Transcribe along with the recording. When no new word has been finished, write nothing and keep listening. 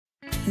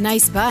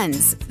Nice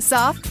buns,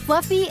 soft,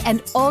 fluffy,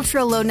 and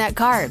ultra-low net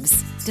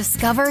carbs.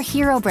 Discover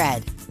Hero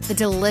Bread, the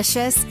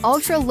delicious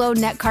ultra-low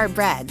net carb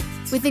bread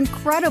with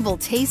incredible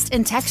taste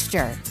and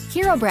texture.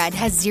 Hero Bread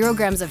has 0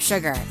 grams of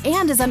sugar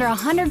and is under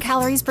 100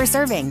 calories per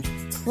serving.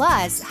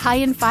 Plus, high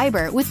in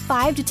fiber with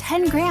 5 to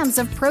 10 grams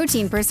of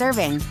protein per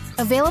serving.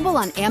 Available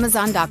on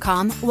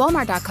Amazon.com,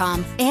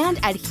 Walmart.com, and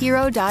at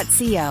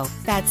hero.co.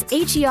 That's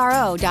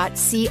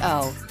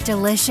HERO.co.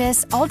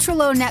 Delicious,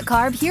 ultra-low net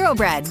carb Hero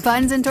Bread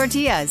buns and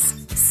tortillas.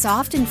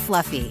 Soft and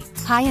fluffy,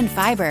 high in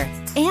fiber,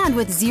 and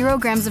with 0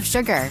 grams of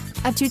sugar,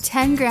 up to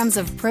 10 grams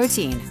of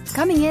protein,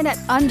 coming in at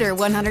under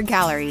 100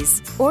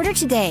 calories. Order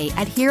today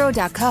at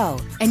hero.co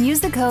and use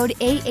the code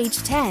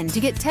AH10 to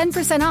get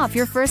 10% off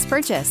your first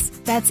purchase.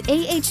 That's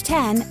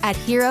AH10 at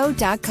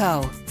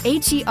hero.co.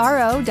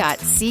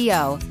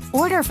 HERO.co.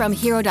 Order from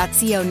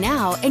hero.co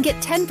now and get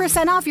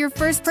 10% off your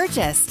first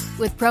purchase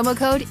with promo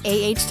code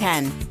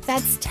AH10.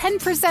 That's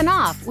 10%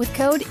 off with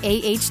code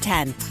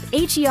AH10.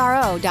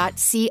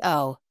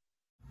 HERO.co.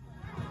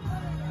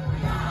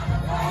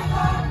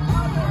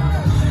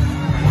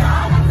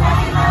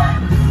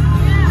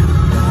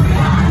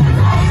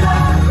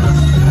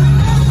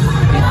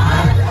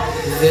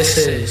 This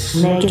is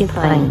Make It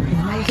Plain.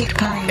 MIP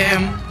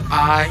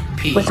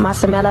With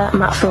Masamela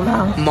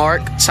Matfumo.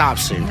 Mark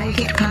Thompson. Make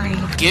It Plain.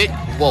 Get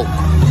woke.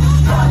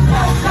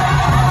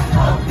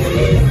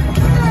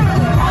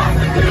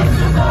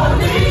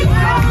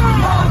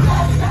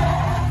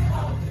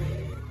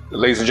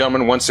 Ladies and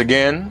gentlemen, once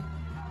again,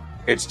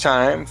 it's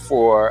time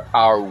for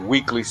our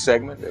weekly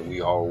segment that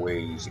we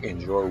always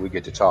enjoy. We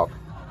get to talk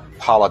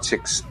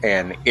politics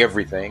and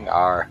everything,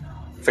 our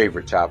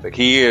favorite topic.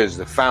 He is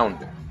the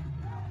founder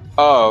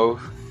of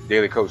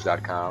DailyKos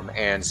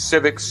and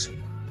Civiqs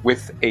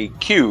with a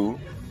Q.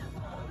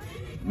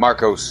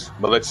 Markos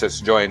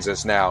Moulitsas joins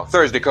us now.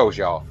 Thursday Coast,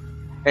 y'all.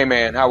 Hey,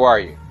 man, how are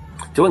you?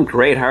 Doing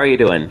great. How are you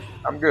doing?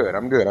 I'm good.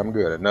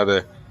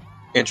 Another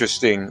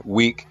interesting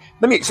week.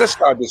 Let's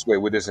start this way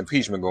with this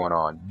impeachment going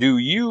on.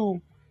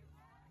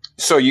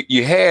 So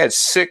you had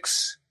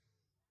 6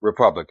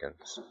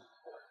 Republicans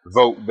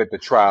vote that the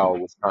trial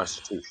was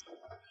constitutional.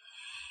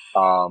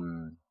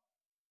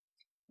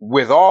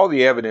 With all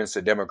the evidence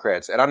that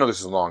Democrats, and I know this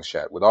is a long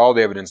shot, with all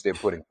the evidence they're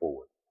putting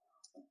forward,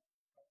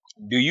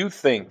 do you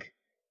think,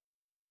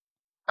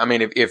 I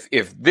mean,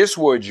 if this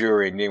were a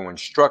jury and they were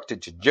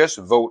instructed to just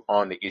vote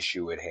on the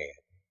issue at hand,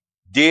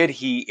 did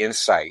he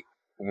incite,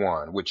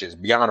 1, which is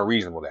beyond a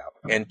reasonable doubt,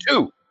 and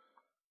 2,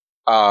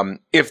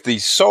 if the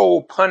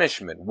sole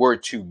punishment were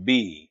to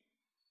be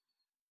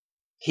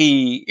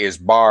he is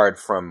barred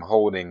from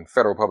holding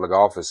federal public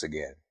office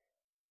again,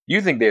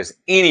 you think there's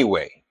any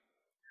way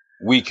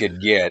we could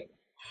get,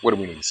 what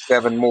do we need,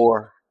 7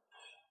 more?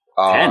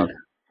 10.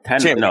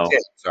 10, no. 10,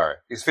 sorry.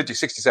 It's 50,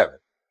 67.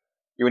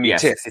 You would need 10.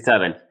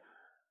 67.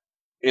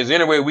 Is there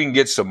any way we can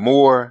get some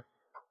more?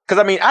 Because,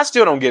 I mean, I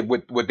still don't get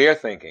what they're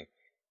thinking.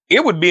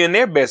 It would be in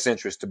their best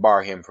interest to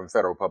bar him from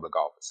federal public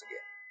office again.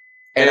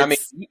 And, I mean,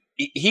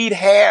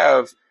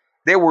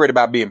 they're worried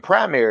about being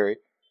primary,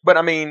 but,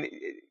 I mean,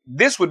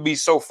 this would be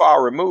so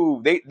far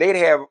removed, they'd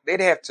have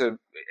to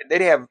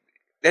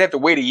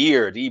wait a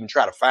year to even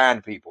try to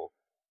find people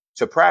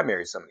to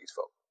primary some of these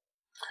folks.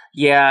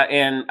 Yeah,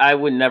 and I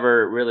would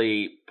never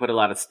really put a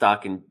lot of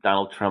stock in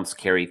Donald Trump's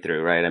carry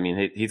through, right? I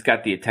mean, he's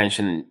got the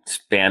attention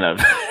span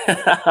of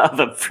of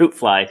a fruit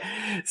fly.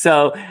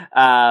 So,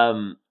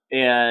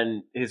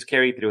 and his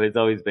carry through has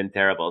always been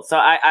terrible. So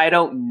I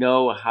don't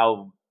know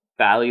how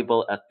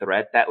valuable a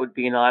threat that would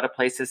be in a lot of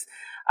places.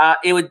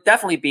 It would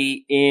definitely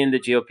be in the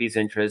GOP's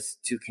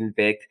interest to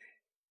convict.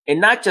 And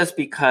not just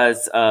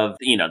because of,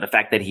 the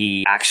fact that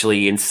he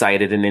actually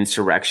incited an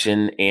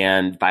insurrection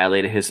and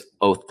violated his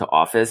oath to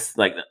office,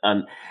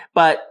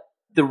 but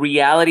the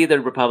reality of the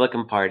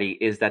Republican Party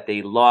is that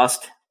they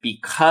lost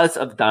because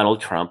of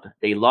Donald Trump.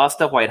 They lost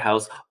the White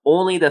House,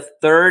 only the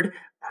 3rd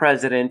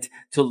president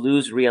to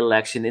lose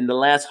re-election in the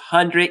last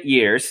 100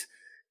 years,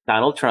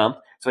 Donald Trump.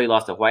 So he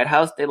lost the White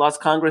House, they lost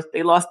Congress,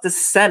 they lost the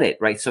Senate,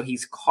 right? So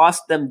he's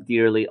cost them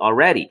dearly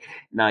already.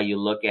 Now you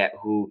look at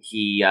who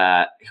he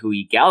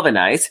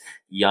galvanized: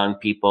 young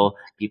people,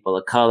 people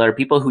of color,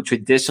 people who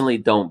traditionally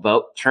don't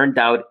vote, turned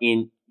out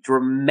in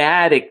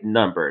dramatic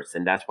numbers.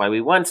 And that's why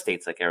we won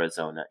states like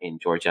Arizona, in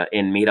Georgia,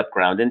 and made up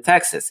ground in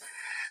Texas.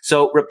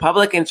 So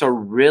Republicans are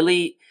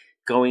really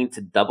going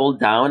to double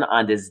down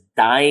on this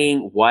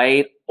dying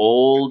white,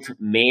 old,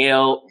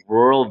 male,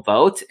 rural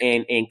vote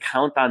and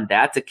count on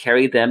that to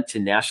carry them to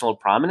national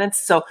prominence.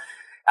 So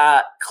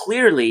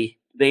clearly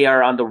they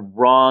are on the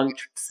wrong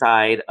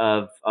side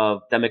of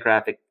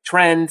demographic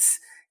trends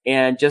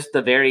and just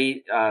the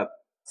very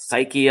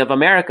psyche of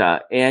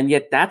America. And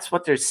yet that's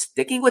what they're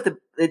sticking with.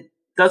 It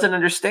doesn't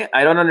understand.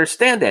 I don't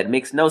understand that. It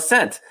makes no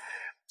sense.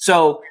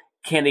 So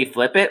can they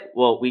flip it?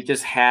 Well, we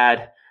just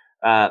had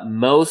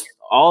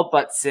all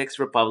but 6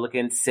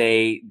 Republicans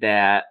say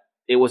that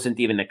it wasn't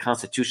even a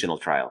constitutional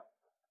trial.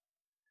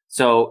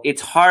 So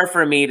it's hard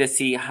for me to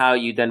see how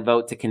you then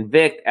vote to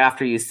convict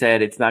after you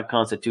said it's not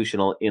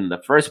constitutional in the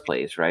first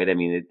place, right? I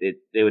mean,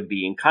 it would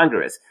be in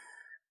Congress.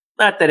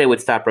 Not that it would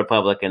stop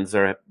Republicans,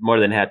 are more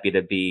than happy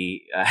to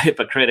be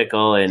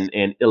hypocritical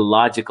and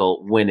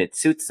illogical when it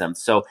suits them.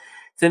 So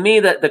to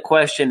me, the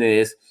question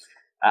is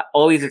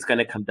always it's going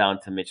to come down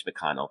to Mitch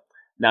McConnell.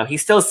 Now,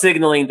 he's still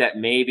signaling that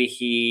maybe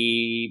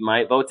he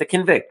might vote to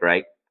convict,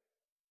 right?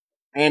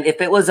 And if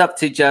it was up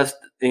to just,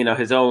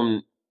 his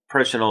own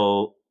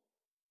personal,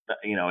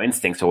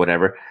 instincts or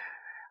whatever,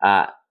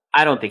 I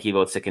don't think he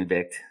votes to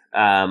convict.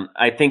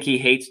 I think he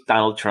hates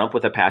Donald Trump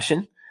with a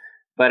passion.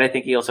 But I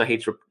think he also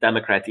hates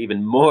Democrats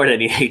even more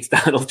than he hates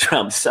Donald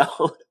Trump.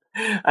 So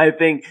I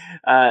think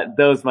that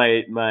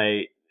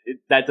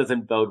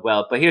doesn't bode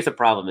well. But here's the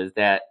problem: is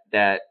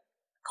that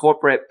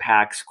corporate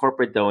PACs,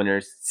 corporate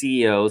donors,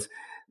 CEOs,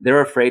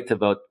 they're afraid to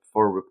vote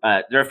for.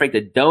 They're afraid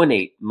to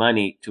donate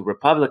money to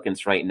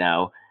Republicans right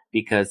now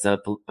because of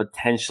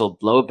potential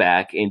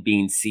blowback in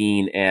being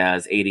seen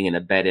as aiding and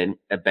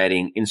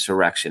abetting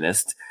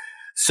insurrectionists.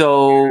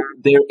 So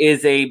there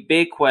is a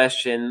big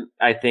question,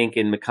 I think,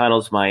 in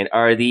McConnell's mind.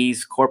 Are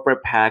these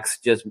corporate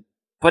PACs just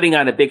putting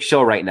on a big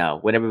show right now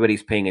when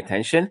everybody's paying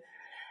attention?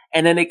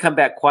 And then they come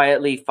back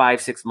quietly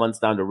 5-6 months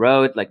down the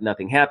road like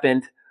nothing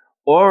happened?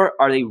 Or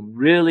are they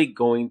really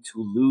going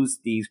to lose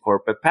these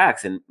corporate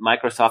PACs? And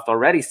Microsoft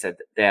already said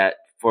that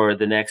for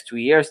the next 2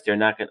 years, they're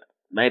not going to,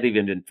 might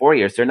even in 4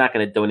 years, they're not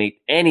going to donate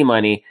any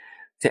money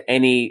to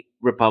any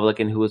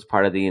Republican who was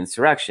part of the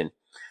insurrection.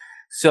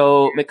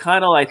 So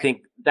McConnell, I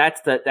think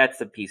that's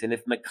the piece. And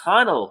if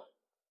McConnell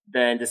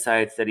then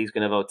decides that he's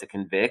going to vote to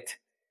convict,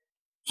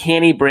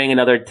 can he bring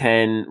another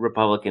 10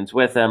 Republicans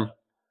with him?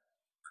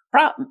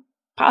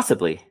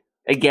 Possibly.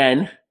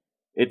 Again,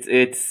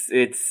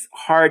 it's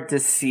hard to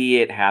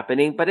see it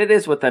happening, but it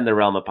is within the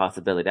realm of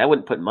possibility. I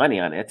wouldn't put money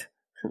on it.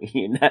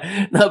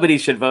 Nobody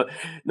should vote.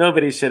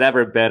 Nobody should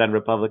ever bet on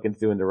Republicans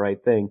doing the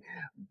right thing.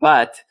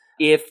 But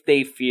if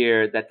they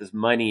fear that this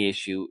money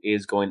issue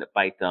is going to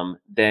bite them,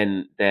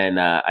 then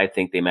I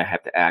think they might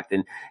have to act.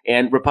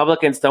 And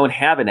Republicans don't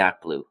have an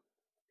ActBlue.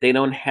 They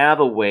don't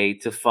have a way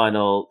to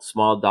funnel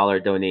small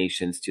dollar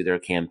donations to their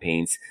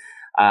campaigns.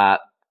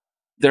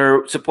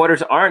 Their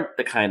supporters aren't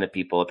the kind of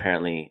people,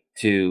 apparently,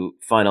 to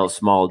funnel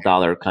small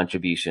dollar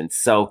contributions.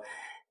 So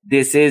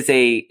this is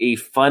a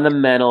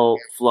fundamental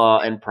flaw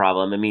and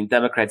problem. I mean,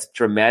 Democrats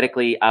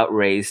dramatically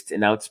outraised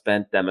and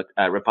outspent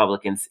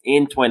Republicans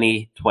in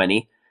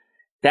 2020.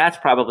 That's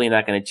probably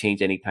not going to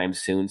change anytime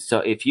soon. So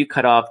if you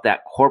cut off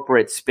that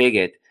corporate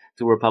spigot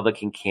to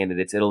Republican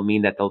candidates, it'll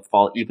mean that they'll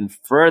fall even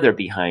further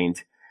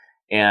behind.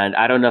 And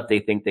I don't know if they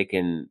think they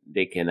can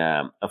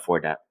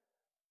afford that.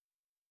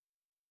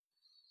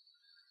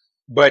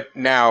 But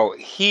now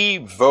he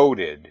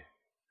voted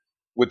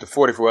with the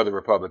 44 other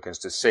Republicans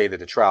to say that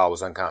the trial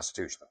was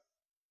unconstitutional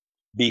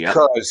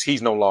because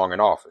he's no longer in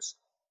office.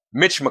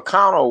 Mitch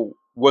McConnell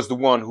was the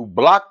one who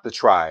blocked the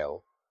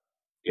trial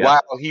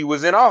while he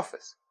was in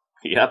office.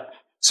 Yep.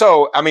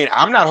 So, I mean,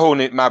 I'm not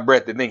holding my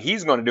breath to think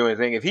he's going to do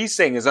anything. If he's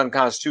saying it's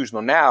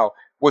unconstitutional now,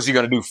 what's he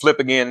going to do? Flip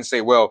again and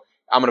say, well,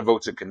 I'm going to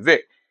vote to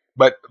convict.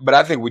 But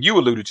I think what you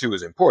alluded to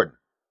is important.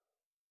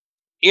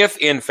 If,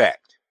 in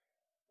fact,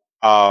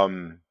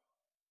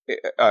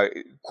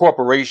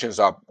 corporations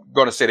are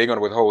going to say they're going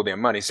to withhold their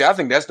money, see, I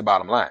think that's the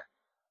bottom line.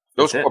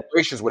 Those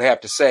corporations would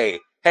have to say,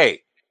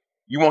 hey,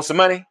 you want some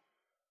money?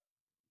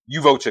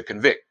 You vote to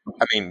convict.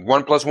 I mean,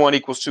 1 +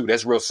 1 = 2.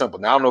 That's real simple.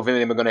 Now, I don't know if any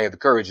of them are going to have the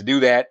courage to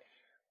do that.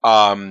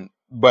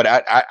 But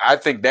I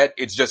think that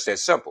it's just that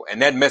simple.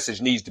 And that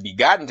message needs to be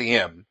gotten to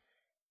him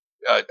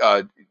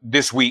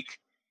this week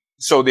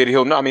so that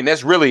he'll know. I mean,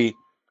 that's really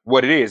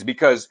what it is.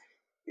 Because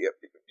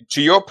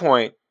to your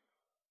point,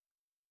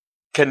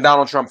 can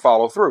Donald Trump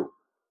follow through?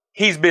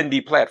 He's been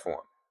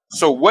deplatformed.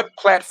 So what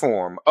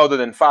platform other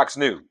than Fox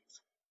News,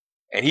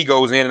 and he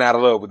goes in and out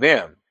of love with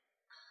them,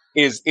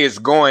 is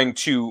going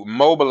to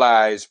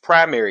mobilize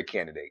primary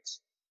candidates?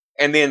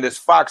 And then does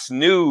Fox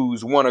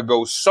News want to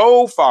go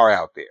so far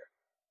out there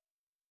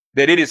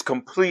that it is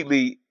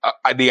completely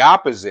the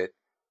opposite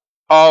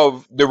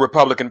of the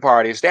Republican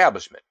Party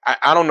establishment?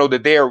 I don't know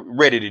that they're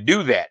ready to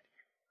do that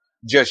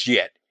just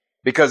yet.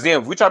 Because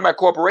then if we're talking about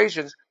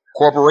corporations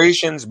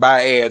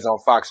buy ads on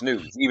Fox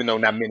News, even though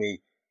not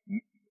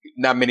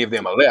many of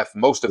them are left.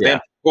 Most of them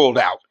pulled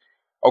out.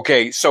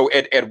 Okay, so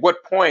at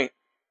what point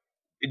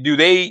do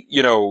they,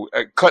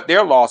 cut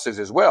their losses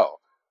as well?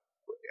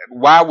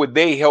 Why would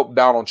they help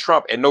Donald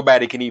Trump and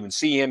nobody can even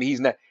see him? He's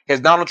not. Has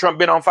Donald Trump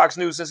been on Fox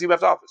News since he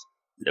left office?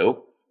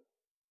 Nope.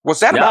 What's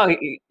that about? No,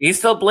 he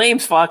still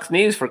blames Fox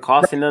News for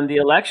costing them the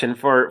election,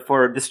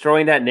 for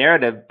destroying that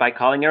narrative by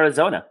calling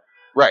Arizona.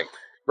 Right.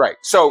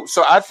 So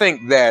I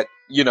think that,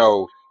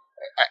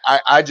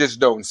 I just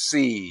don't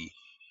see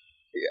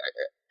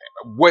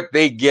what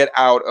they get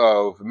out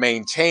of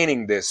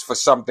maintaining this for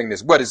something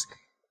that's what is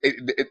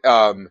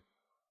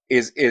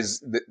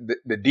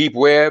the deep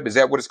web? Is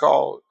that what it's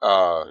called?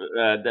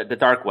 The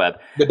dark web.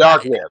 The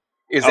dark web.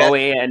 Is that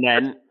and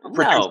then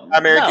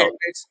primary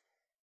candidates?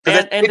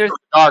 And there's the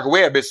dark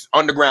web is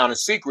underground and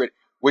secret,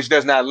 which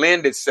does not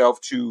lend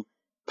itself to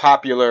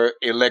popular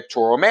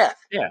electoral math.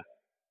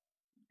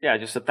 Yeah,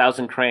 just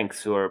 1,000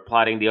 cranks who are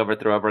plotting the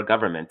overthrow of our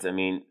government. I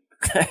mean,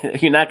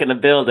 You're not going to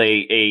build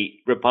a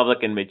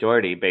Republican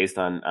majority based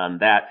on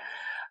that.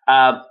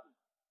 Um,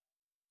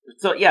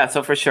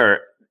 so for sure,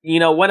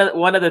 one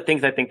of the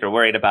things I think they're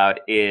worried about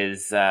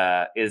is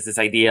this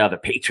idea of a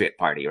Patriot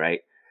Party,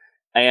 right?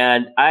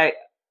 And I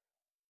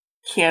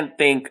can't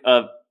think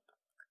of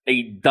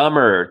a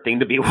dumber thing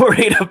to be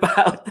worried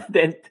about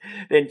than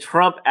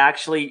Trump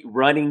actually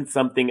running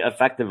something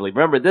effectively.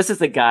 Remember, this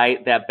is a guy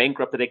that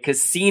bankrupted a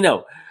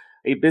casino,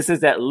 a business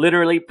that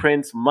literally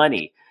prints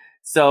money.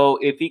 So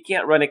if he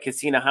can't run a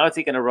casino, how is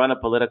he going to run a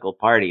political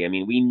party? I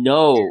mean, we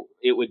know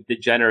it would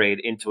degenerate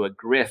into a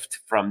grift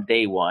from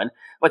day one.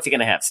 What's he going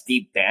to have?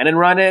 Steve Bannon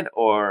run it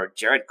or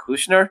Jared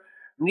Kushner? I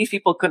mean, these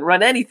people couldn't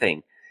run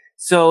anything.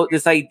 So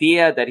this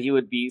idea that he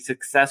would be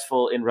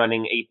successful in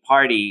running a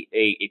party,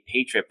 a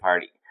Patriot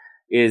Party,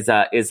 is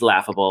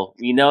laughable.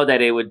 We know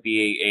that it would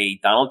be a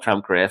Donald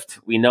Trump grift.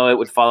 We know it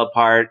would fall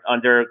apart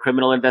under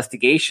criminal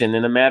investigation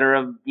in a matter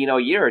of, a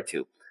year or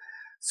two.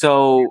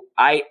 So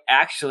I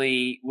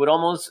actually would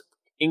almost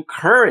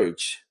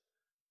encourage,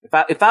 if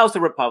I was a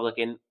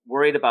Republican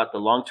worried about the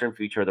long-term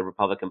future of the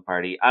Republican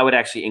Party, I would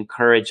actually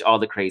encourage all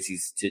the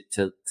crazies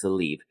to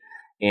leave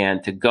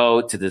and to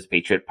go to this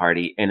Patriot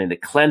Party and then to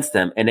cleanse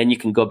them. And then you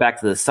can go back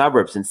to the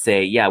suburbs and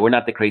say, yeah, we're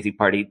not the crazy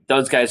party.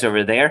 Those guys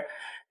over there,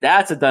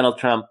 that's a Donald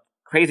Trump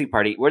crazy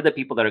party. We're the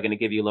people that are going to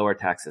give you lower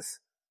taxes.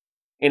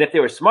 And if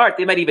they were smart,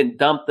 they might even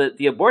dump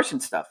the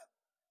abortion stuff.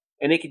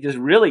 And they could just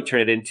really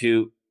turn it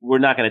into, we're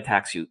not going to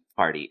tax you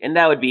party. And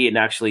that would be an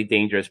actually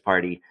dangerous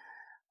party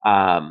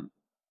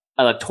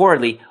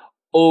electorally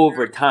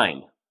over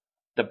time.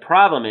 The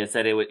problem is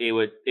that it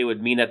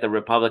would mean that the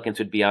Republicans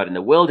would be out in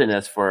the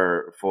wilderness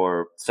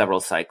for several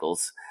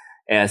cycles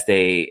as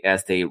they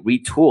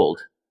retooled,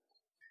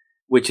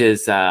 which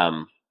is,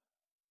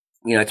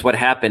 it's what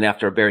happened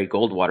after Barry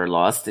Goldwater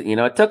lost.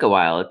 It took a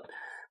while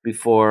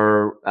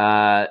before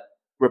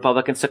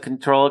Republicans took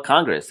control of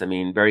Congress. I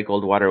mean, Barry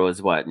Goldwater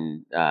was what,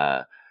 in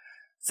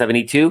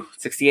 72,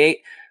 68?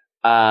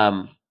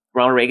 Ronald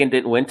Reagan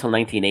didn't win till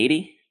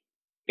 1980.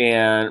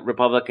 And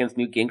Republicans,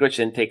 Newt Gingrich,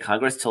 didn't take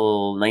Congress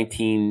till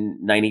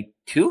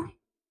 1992.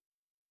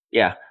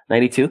 Yeah,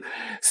 92.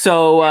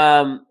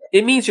 So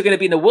it means you're going to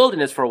be in the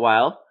wilderness for a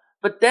while,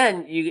 but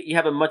then you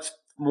have a much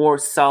more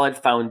solid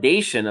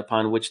foundation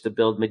upon which to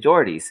build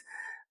majorities.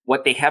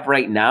 What they have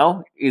right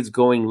now is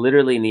going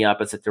literally in the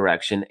opposite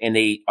direction, and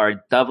they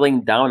are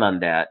doubling down on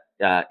that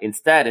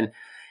instead.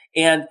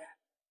 And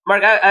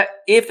Mark,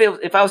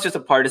 if I was just a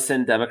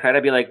partisan Democrat,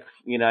 I'd be like,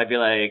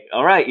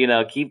 all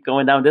right, keep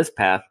going down this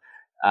path.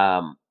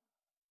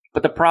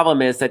 But the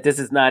problem is that this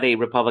is not a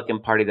Republican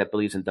Party that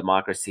believes in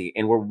democracy,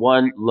 and we're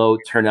one low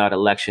turnout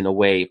election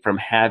away from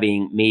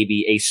having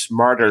maybe a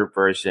smarter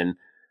version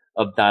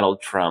of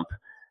Donald Trump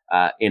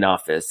in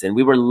office. And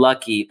we were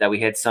lucky that we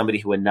had somebody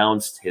who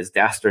announced his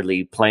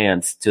dastardly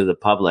plans to the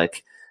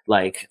public,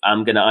 like,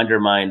 I'm going to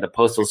undermine the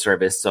Postal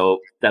Service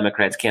so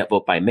Democrats can't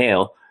vote by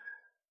mail.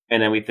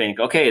 And then we think,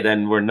 okay,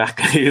 then we're not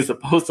going to use the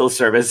Postal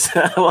Service.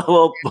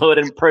 We'll vote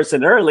in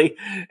person early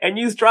and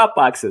use drop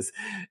boxes.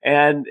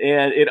 And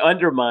it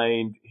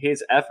undermined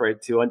his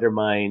effort to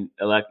undermine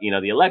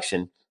the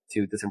election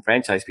to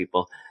disenfranchise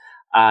people.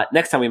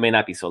 Next time we may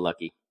not be so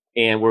lucky.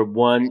 And we're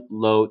one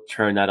low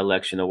turnout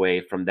election away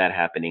from that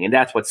happening. And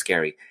that's what's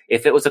scary.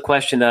 If it was a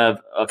question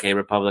of, okay,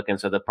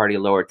 Republicans are the party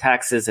of lower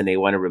taxes and they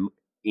want to,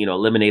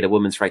 eliminate a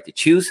woman's right to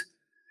choose.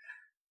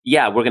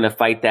 Yeah, we're going to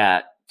fight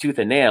that tooth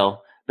and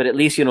nail. But at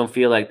least you don't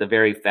feel like the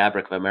very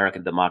fabric of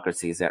American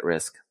democracy is at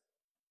risk.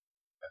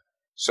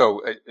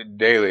 So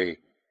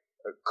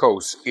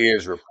DailyKos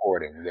is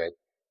reporting that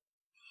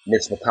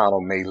Mitch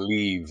McConnell may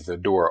leave the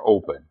door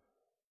open,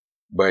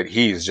 but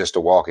he's just a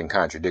walking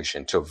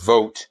contradiction to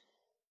vote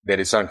that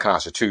it's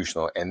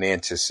unconstitutional and then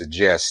to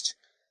suggest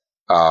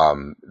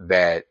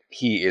that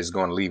he is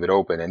going to leave it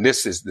open. And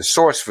this is the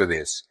source for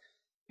this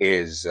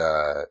is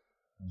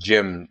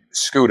Jim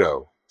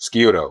Scudo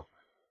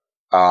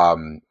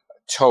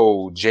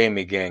told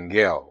Jamie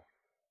Gangel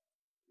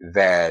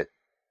that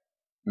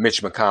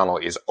Mitch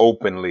McConnell is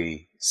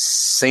openly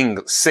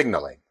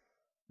signaling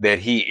that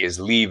he is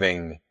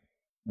leaving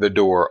the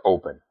door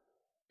open.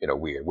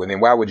 Weird. Well, then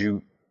why would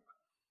you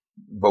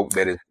vote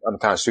that it's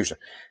unconstitutional?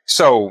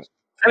 So,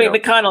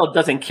 McConnell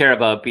doesn't care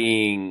about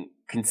being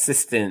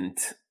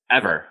consistent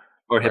ever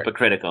or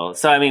hypocritical.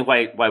 So,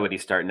 why would he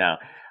start now?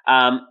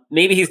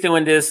 Maybe he's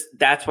doing this.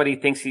 That's what he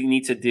thinks he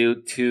needs to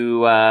do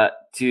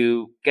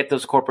to get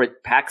those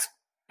corporate PACs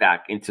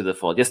back into the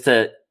fold, just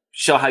to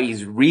show how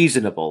he's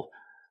reasonable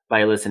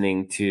by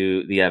listening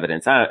to the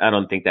evidence. I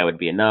don't think that would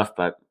be enough,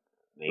 but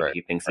maybe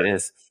he thinks it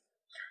is.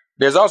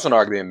 There's also an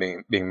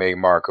argument being made,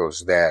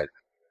 Markos, that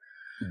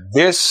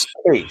this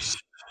case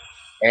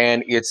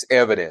and its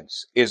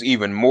evidence is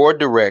even more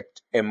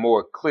direct and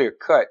more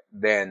clear-cut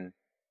than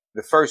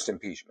the first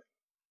impeachment,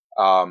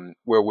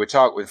 where we're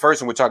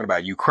talking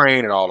about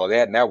Ukraine and all of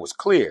that, and that was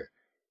clear.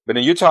 But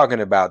then you're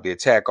talking about the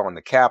attack on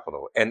the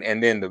Capitol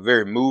and then the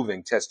very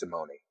moving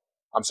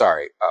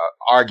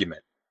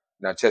argument,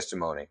 not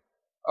testimony,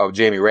 of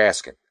Jamie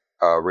Raskin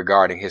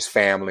regarding his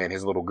family and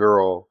his little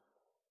girl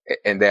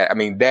And that, I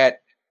mean,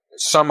 that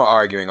some are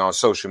arguing on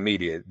social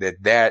media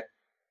that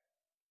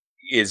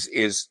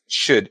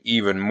should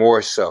even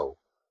more so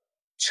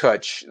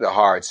touch the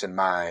hearts and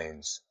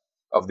minds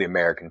of the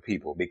American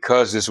people,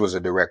 because this was a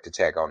direct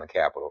attack on the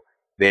Capitol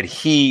that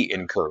he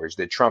encouraged,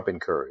 that Trump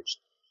encouraged,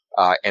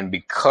 and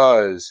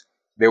because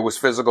there was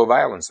physical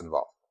violence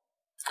involved.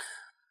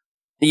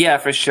 Yeah,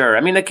 for sure.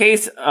 I mean, the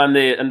case on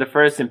the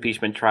first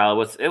impeachment trial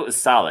was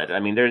solid. I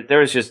mean, there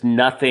was just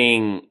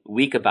nothing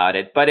weak about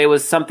it, but it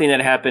was something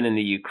that happened in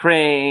the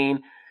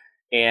Ukraine,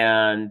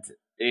 and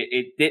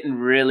it didn't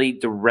really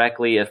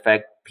directly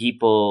affect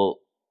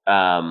people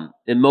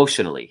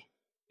emotionally.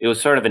 It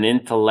was sort of an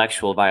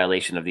intellectual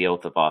violation of the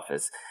oath of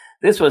office.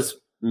 This was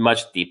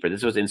much deeper.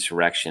 This was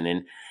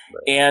insurrection,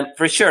 and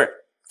for sure,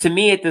 to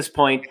me at this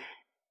point,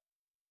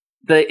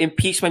 the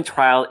impeachment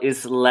trial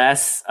is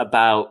less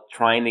about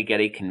trying to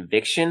get a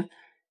conviction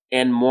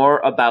and more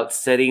about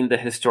setting the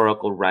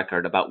historical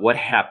record about what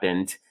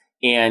happened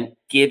and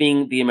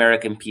giving the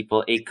American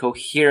people a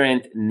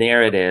coherent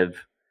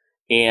narrative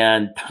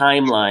and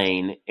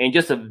timeline and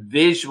just a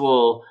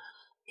visual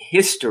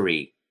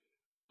history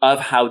of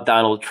how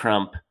Donald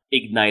Trump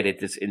ignited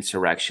this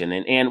insurrection.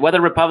 And whether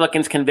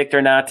Republicans convict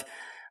or not,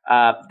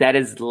 that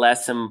is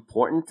less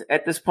important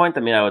at this point.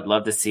 I mean, I would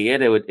love to see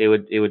it.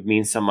 It would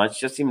mean so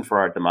much, just even for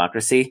our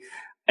democracy.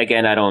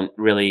 Again, I don't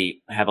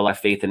really have a lot of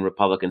faith in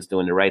Republicans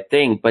doing the right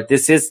thing, but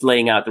this is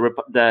laying out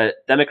the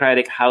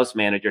Democratic House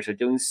managers are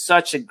doing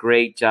such a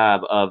great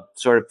job of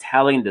sort of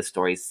telling the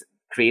stories,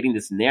 creating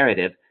this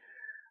narrative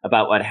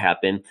about what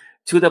happened,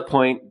 to the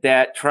point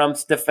that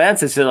Trump's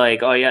defense is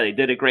like, oh yeah, they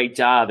did a great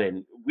job,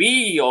 and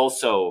we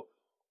also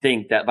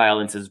think that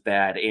violence is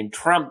bad. And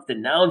Trump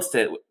denounced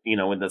it,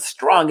 in the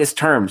strongest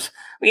terms.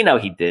 We know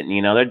he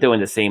didn't. They're doing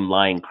the same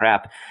lying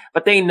crap,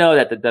 but they know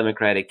that the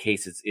Democratic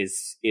case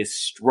is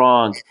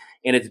strong,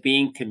 and it's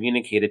being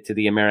communicated to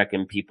the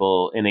American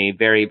people in a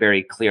very,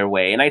 very clear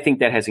way. And I think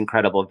that has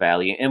incredible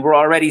value. And we're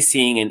already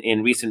seeing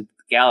in recent,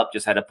 Gallup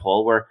just had a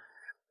poll where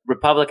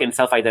Republican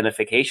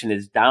self-identification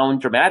is down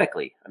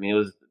dramatically. I mean, it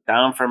was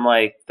down from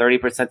like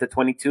 30% to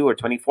 22 or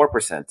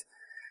 24%.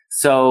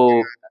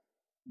 So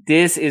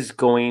this is,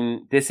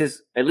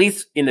 at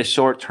least in the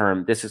short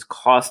term, this is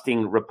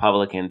costing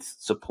Republicans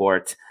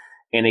support.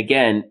 And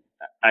again,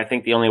 I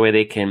think the only way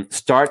they can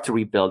start to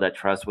rebuild that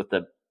trust with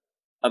the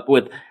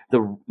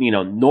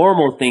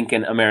normal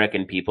thinking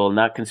American people,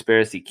 not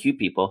conspiracy Q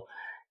people,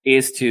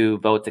 is to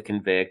vote to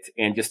convict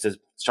and just to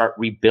start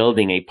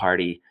rebuilding a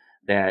party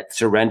that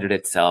surrendered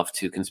itself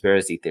to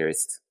conspiracy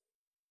theorists.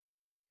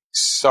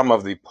 Some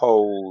of the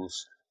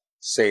polls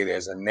say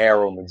there's a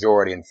narrow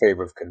majority in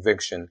favor of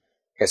conviction.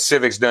 Has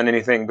Civiqs done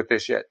anything with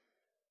this yet?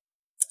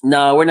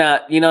 No, we're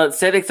not.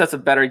 Civiqs does a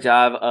better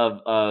job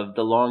of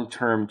the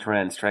long-term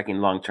trends, tracking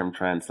long-term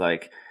trends,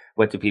 like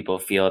what do people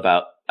feel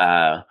about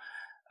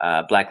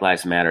Black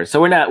Lives Matter.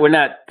 So we're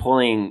not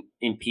pulling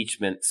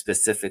impeachment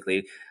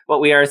specifically.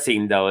 What we are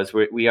seeing, though, is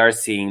we are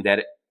seeing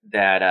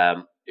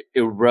that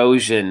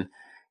erosion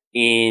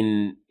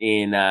in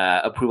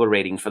approval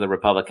rating for the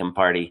Republican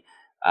Party,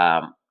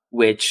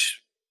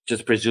 which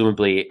just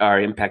presumably are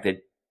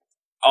impacted.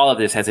 All of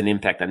this has an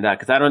impact on that,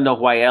 because I don't know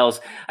why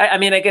else. I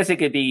mean, I guess it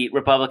could be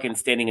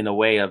Republicans standing in the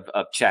way of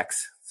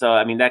checks. So,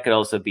 I mean, that could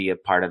also be a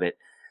part of it.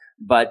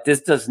 But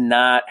this does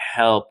not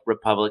help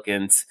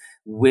Republicans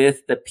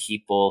with the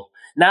people.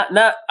 Not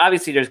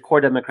obviously, there's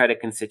core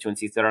Democratic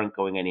constituencies that aren't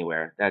going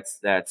anywhere.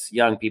 That's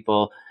young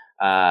people,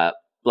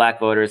 Black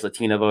voters,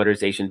 Latino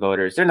voters, Asian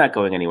voters. They're not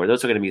going anywhere.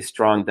 Those are going to be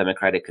strong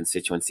Democratic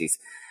constituencies.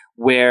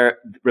 Where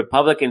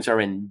Republicans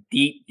are in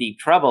deep, deep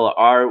trouble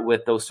are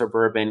with those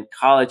suburban,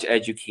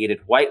 college-educated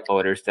white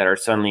voters that are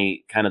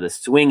suddenly kind of the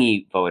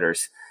swingy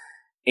voters.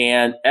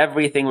 And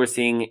everything we're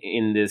seeing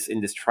in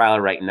this trial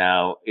right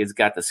now is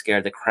got to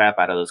scare the crap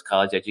out of those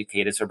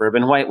college-educated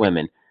suburban white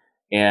women.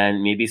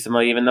 And maybe some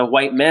of even the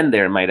white men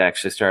there might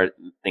actually start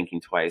thinking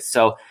twice.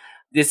 So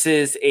this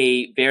is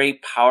a very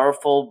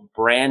powerful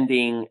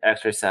branding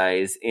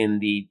exercise in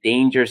the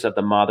dangers of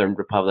the modern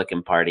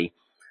Republican Party.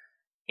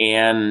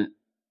 And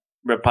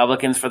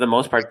Republicans, for the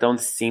most part,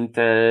 don't seem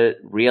to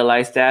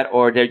realize that,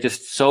 or they're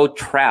just so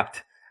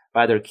trapped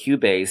by their Q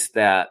base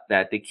that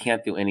they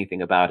can't do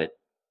anything about it.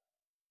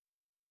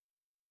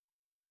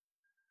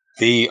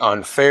 The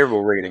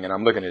unfavorable rating, and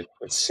I'm looking at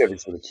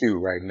Civiqs with a Q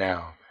right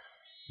now,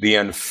 the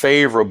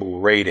unfavorable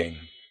rating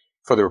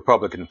for the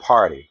Republican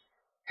Party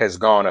has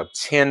gone up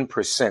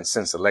 10%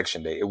 since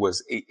Election Day. It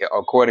was,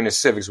 according to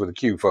Civiqs with a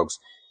Q, folks,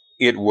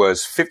 it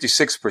was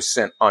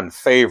 56%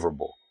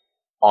 unfavorable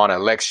on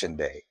Election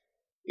Day.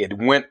 It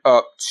went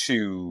up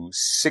to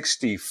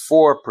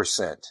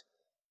 64%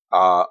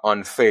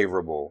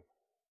 unfavorable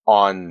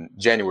on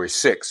January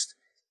 6th.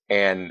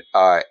 And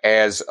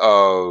as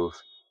of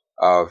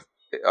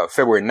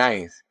February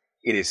 9th,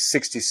 it is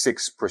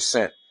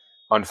 66%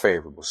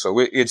 unfavorable. So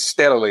it's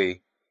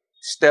steadily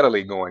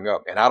going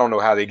up. And I don't know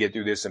how they get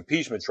through this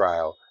impeachment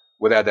trial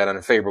without that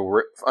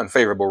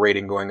unfavorable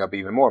rating going up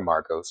even more,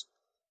 Markos.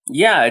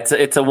 Yeah, it's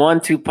a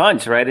 1-2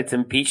 punch, right? It's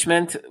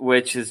impeachment,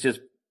 which is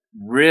just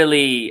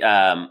really,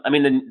 I've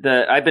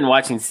been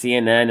watching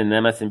CNN and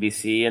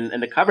MSNBC,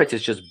 and the coverage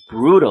is just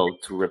brutal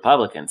to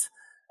Republicans,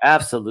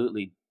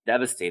 absolutely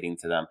devastating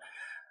to them,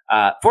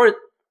 for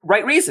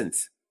right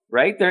reasons,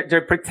 right?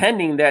 They're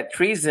pretending that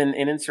treason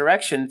and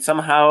insurrection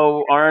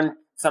somehow aren't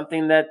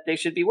something that they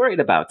should be worried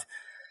about.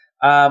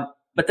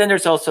 But then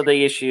there's also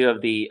the issue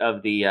of the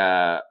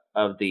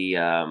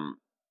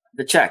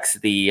checks,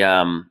 the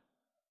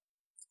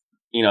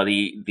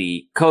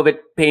COVID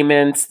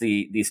payments,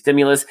 the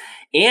stimulus,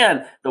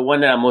 and the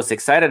one that I'm most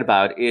excited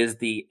about is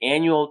the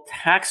annual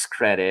tax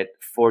credit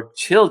for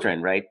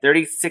children, right?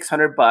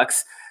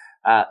 $3,600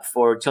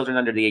 for children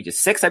under the age of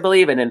 6, I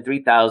believe, and then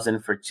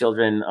 $3,000 for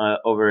children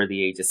over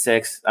the age of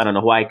 6. I don't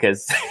know why,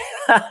 because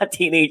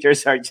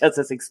teenagers are just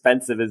as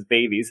expensive as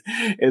babies,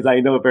 as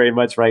I know very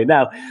much right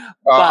now.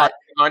 But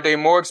aren't they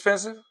more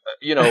expensive?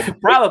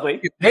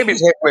 Probably.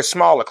 Babies wear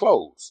smaller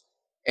clothes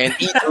and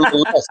eat a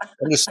little less.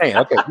 I'm just saying.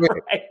 Okay,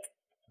 right.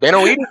 They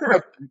don't eat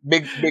like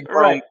big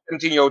grown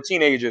 17-year-old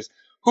teenagers.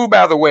 Who,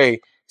 by the way,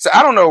 so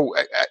I don't know.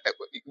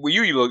 Well,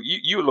 you a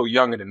little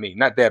younger than me,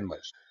 not that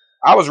much.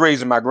 I was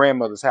raised in my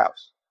grandmother's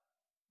house,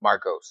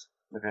 Markos.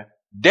 Okay.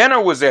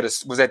 Dinner was at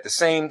the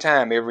same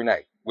time every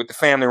night with the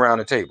family around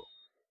the table.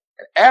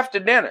 And after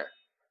dinner,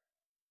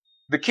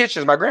 the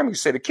kitchen, my grandma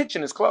used to say, the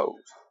kitchen is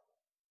closed.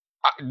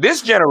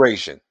 This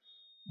generation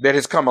that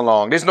has come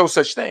along, there's no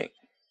such thing.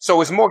 So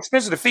it's more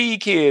expensive to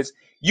feed kids.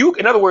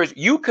 In other words,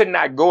 you could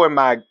not go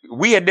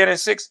we had dinner at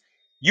 6.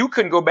 You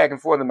couldn't go back and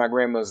forth in my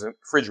grandmother's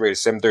refrigerator at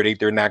 7:30,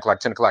 8:30, 9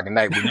 o'clock, 10 o'clock at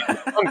night when you were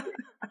hungry.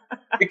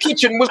 The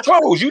kitchen was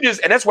closed.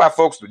 And that's why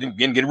folks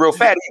didn't get real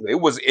fat either.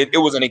 It was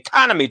an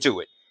economy to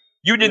it.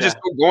 You didn't just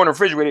go in the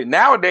refrigerator.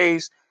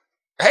 Nowadays,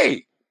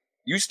 hey,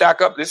 you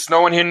stock up. It's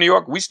snowing here in New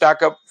York. We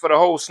stock up for the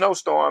whole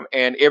snowstorm,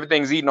 and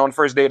everything's eaten on the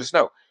first day of the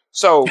snow.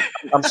 So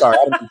I'm sorry,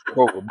 I didn't take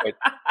over, but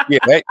yeah,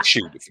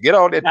 forget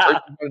all that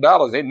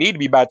 $1,300. It need to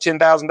be about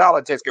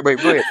 $10,000 tax. Wait,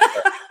 go ahead.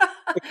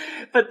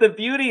 But the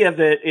beauty of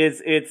it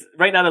is, it's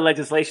right now the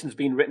legislation is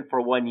being written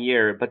for 1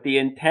 year, but the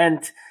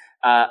intent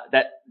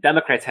that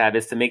Democrats have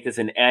is to make this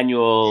an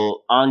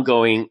annual,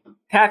 ongoing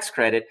tax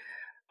credit,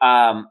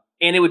 and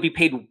it would be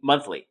paid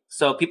monthly.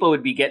 So people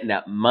would be getting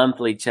that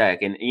monthly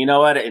check. And you know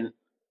what? And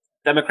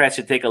Democrats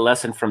should take a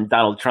lesson from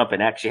Donald Trump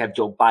and actually have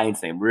Joe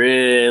Biden's name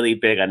really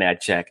big on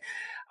that check,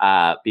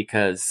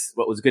 because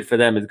what was good for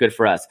them is good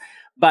for us.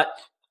 But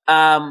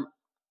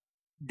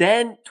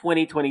then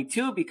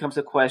 2022 becomes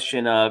a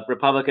question of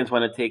Republicans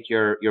want to take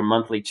your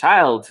monthly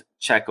child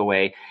check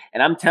away.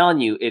 And I'm telling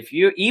you,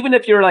 even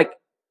if you're like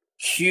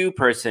Q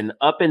person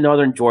up in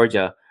northern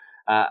Georgia,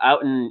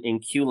 out in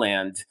Q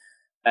land,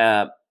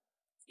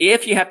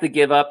 if you have to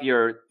give up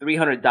your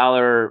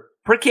 $300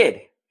 per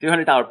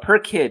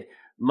kid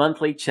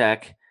monthly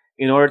check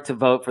in order to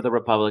vote for the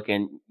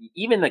Republican,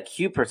 even the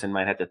Q person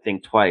might have to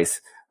think twice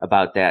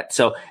about that.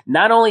 So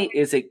not only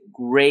is it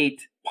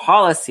great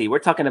policy, we're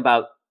talking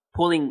about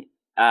pulling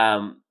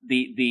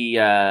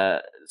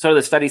the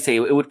studies say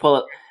it would pull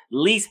at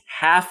least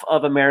half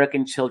of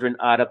American children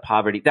out of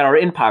poverty that are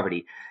in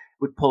poverty,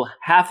 would pull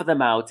half of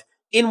them out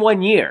in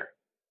 1 year.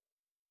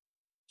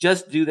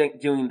 Just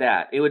doing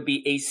that. It would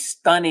be a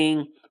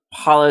stunning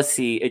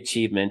policy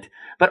achievement,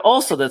 but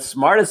also the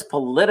smartest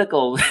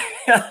political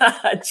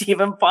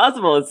achievement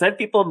possible is send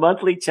people a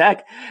monthly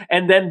check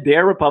and then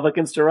dare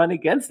Republicans to run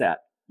against that.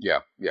 Yeah,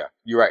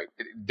 you're right.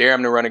 Dare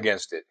them to run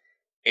against it.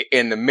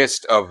 In the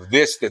midst of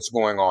this that's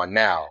going on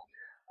now,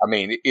 I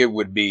mean, it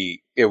would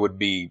be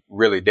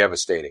really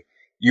devastating.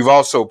 You've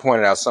also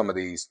pointed out some of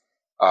these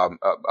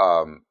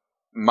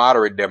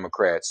moderate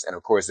Democrats, and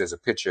of course, there's a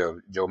picture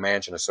of Joe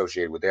Manchin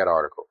associated with that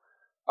article.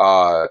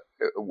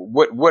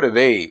 What are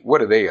they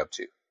up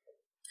to?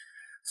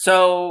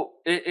 So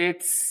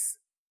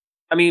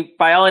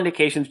by all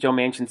indications, Joe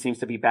Manchin seems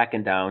to be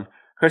backing down.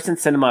 Kyrsten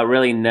Sinema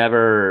really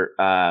never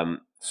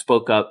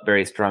spoke up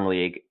very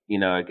strongly,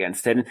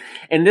 against it.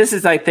 And this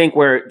is, I think,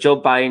 where Joe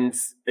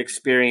Biden's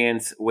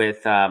experience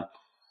with the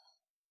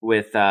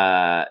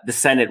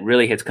Senate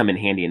really has come in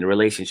handy in the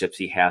relationships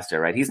he has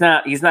there, right? He's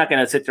not going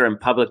to sit there and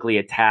publicly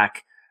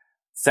attack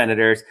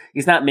senators.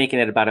 He's not making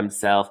it about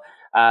himself.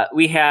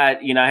 We had,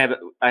 I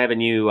have a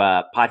new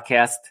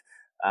podcast.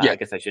 I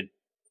guess I should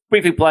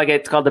briefly plug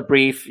it. It's called The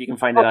Brief. You can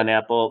find it on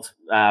Apple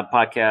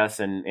Podcasts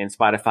and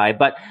Spotify.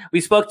 But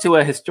we spoke to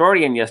a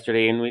historian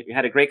yesterday, and we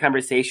had a great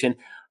conversation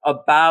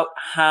about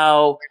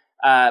how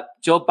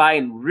Joe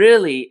Biden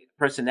really,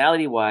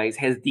 personality-wise,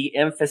 has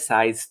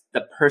de-emphasized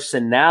the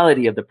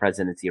personality of the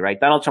presidency, right?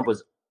 Donald Trump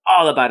was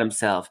all about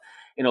himself.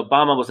 And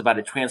Obama was about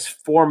a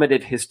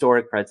transformative,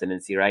 historic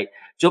presidency, right?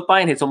 Joe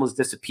Biden has almost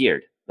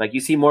disappeared. Like, you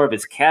see more of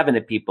his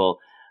cabinet people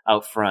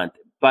out front.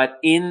 But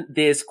in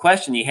this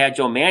question, you had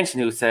Joe Manchin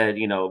who said,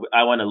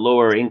 I want a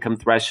lower income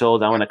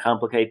threshold. I want to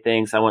complicate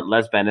things. I want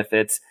less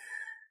benefits.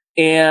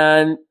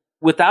 And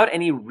without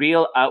any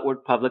real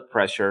outward public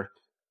pressure,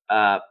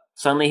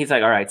 suddenly he's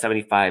like, all right,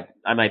 75.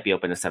 I might be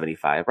open to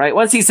 75, right?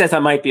 Once he says I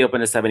might be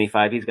open to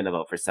 75, he's going to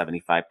vote for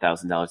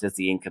 $75,000. That's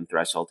the income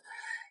threshold.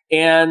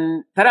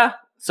 And ta-da!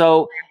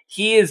 So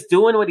he is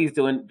doing what he's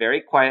doing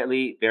very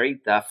quietly, very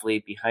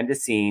deftly behind the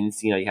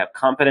scenes. You have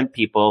competent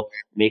people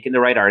making the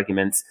right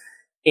arguments.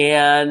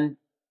 And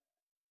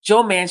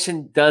Joe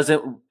Manchin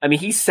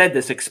he said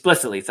this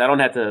explicitly, so I don't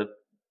have to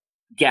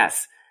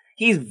guess.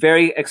 He's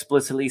very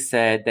explicitly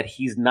said that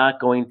he's not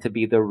going to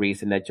be the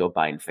reason that Joe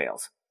Biden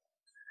fails.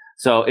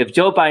 So if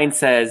Joe Biden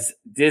says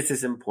this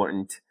is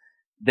important,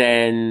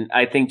 then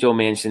I think Joe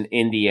Manchin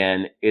in the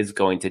end is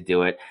going to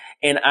do it.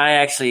 And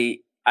I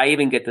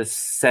even get the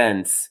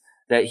sense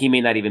that he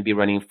may not even be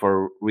running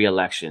for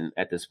re-election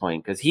at this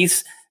point, because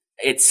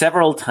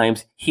several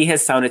times he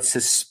has sounded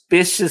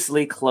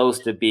suspiciously close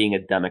to being a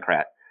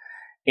Democrat.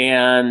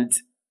 And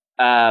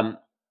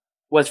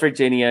West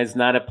Virginia is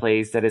not a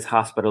place that is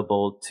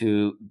hospitable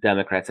to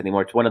Democrats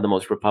anymore. It's one of the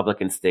most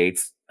Republican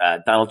states.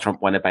 Donald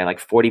Trump won it by like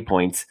 40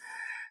 points.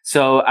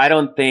 So I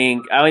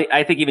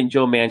think even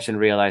Joe Manchin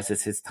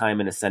realizes his time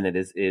in the Senate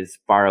is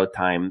borrowed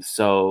time.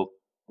 So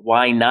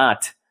why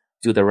not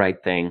do the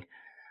right thing?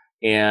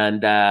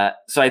 And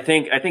so I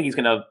think he's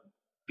going to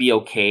be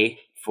okay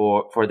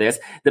for this.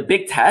 The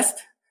big test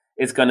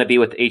is going to be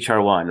with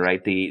HR1,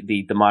 right?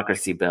 The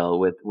democracy bill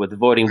with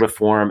voting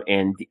reform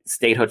and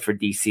statehood for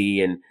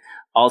DC and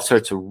all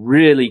sorts of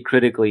really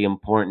critically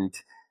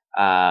important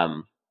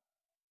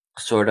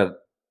sort of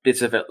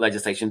bits of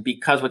legislation,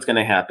 because what's going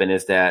to happen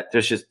is that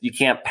you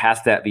can't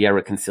pass that via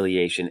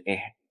reconciliation.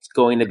 It's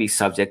going to be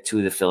subject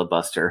to the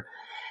filibuster.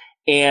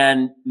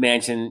 And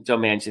Joe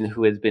Manchin,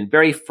 who has been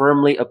very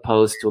firmly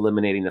opposed to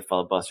eliminating the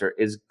filibuster,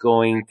 is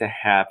going to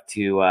have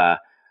to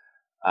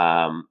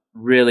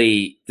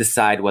really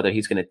decide whether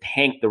he's going to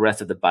tank the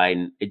rest of the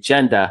Biden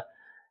agenda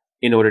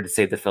in order to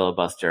save the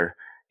filibuster.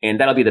 And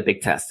that'll be the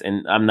big test.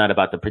 And I'm not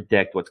about to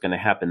predict what's going to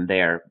happen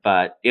there.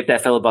 But if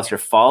that filibuster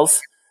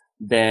falls,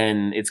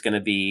 then it's going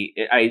to be,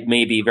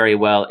 maybe very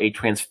well a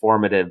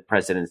transformative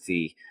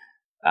presidency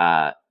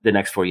the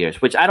next 4 years,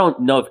 which I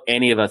don't know if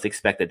any of us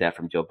expected that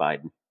from Joe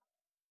Biden.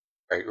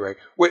 Right.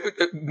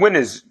 When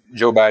is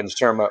Joe Biden's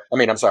term up?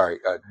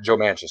 Joe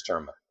Manchin's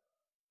term up.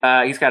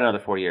 He's got another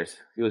 4 years.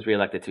 He was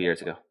reelected 2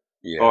 years ago.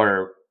 Yeah.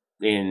 Or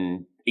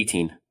in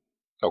 18.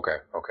 Okay.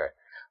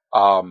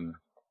 And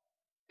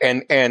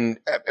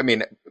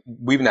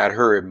we've not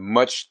heard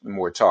much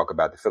more talk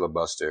about the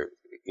filibuster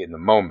in the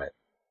moment.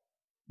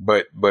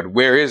 But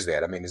where is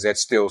that? Is that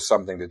still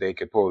something that they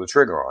could pull the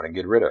trigger on and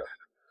get rid of?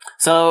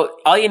 So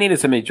all you need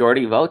is a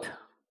majority vote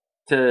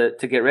to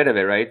get rid of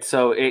it, right?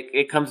 So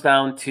it comes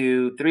down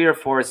to 3 or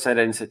 4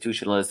 Senate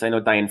institutionalists. I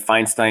know Dianne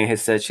Feinstein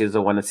has said she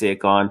doesn't want to see it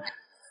gone.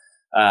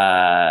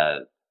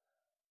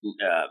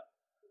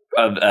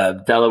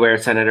 Delaware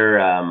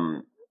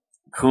Senator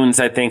Coons,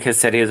 I think, has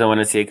said he doesn't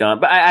want to see it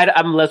gone. But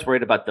I'm less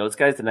worried about those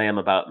guys than I am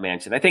about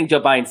Manchin. I think Joe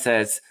Biden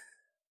says,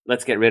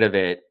 let's get rid of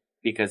it,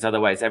 because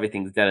otherwise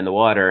everything's dead in the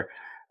water.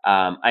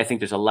 I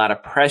think there's a lot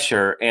of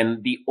pressure.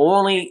 And the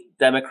only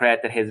Democrat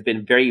that has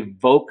been very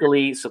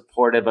vocally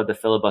supportive of the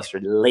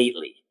filibuster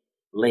lately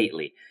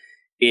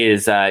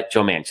is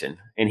Joe Manchin.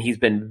 And he's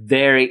been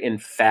very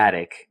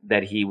emphatic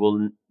that he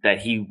will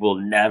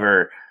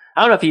never,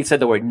 I don't know if he said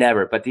the word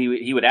never, but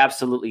he would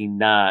absolutely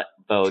not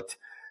vote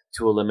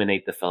to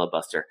eliminate the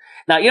filibuster.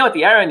 Now, you know what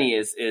the irony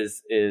is,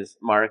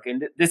 Mark,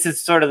 and this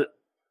is sort of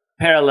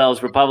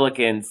parallels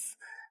Republicans'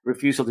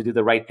 refusal to do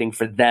the right thing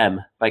for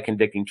them by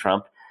convicting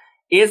Trump,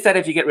 is that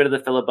if you get rid of the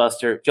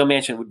filibuster, Joe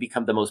Manchin would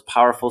become the most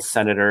powerful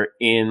senator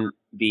in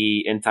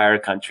the entire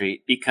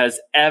country, because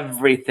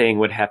everything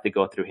would have to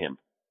go through him.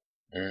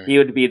 He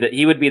would be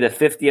the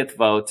 50th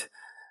vote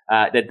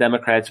that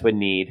Democrats would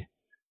need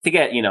to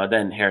get,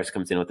 then Harris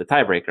comes in with the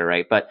tiebreaker,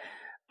 right? But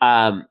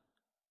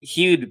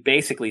he would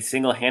basically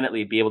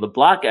single-handedly be able to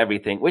block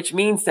everything, which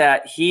means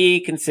that he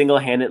can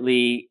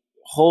single-handedly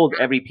hold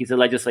every piece of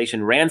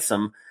legislation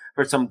ransom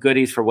for some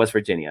goodies for West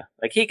Virginia.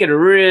 Like, he could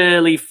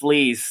really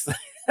fleece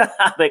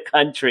the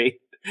country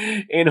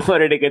in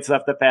order to get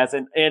stuff to pass.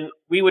 And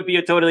we would be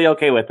totally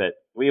okay with it.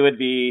 We would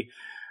be,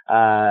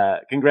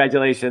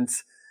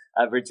 congratulations,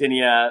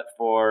 Virginia,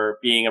 for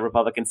being a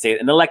Republican state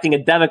and electing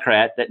a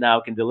Democrat that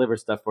now can deliver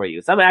stuff for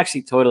you. So I'm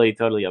actually totally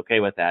okay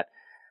with that.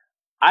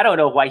 I don't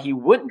know why he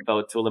wouldn't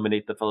vote to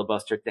eliminate the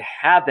filibuster to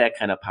have that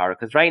kind of power,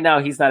 because right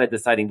now he's not a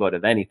deciding vote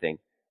of anything,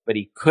 but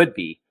he could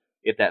be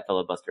if that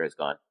filibuster is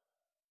gone.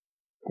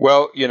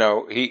 Well,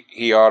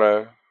 he ought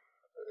to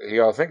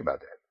think about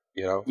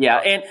that, Yeah,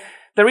 and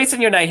the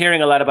reason you're not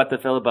hearing a lot about the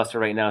filibuster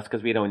right now is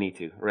because we don't need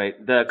to, right?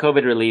 The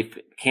COVID relief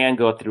can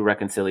go through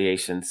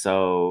reconciliation.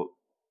 So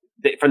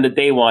from the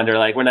day one, they're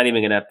like, we're not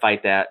even going to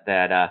fight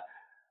the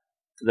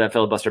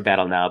filibuster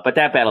battle now, but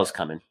that battle's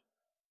coming.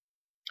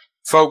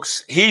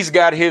 Folks, he's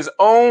got his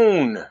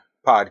own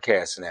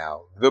podcast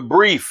now, The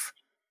Brief,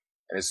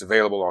 and it's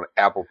available on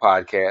Apple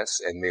Podcasts,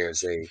 and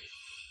there's a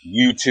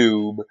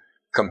YouTube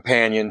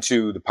companion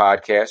to the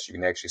podcast you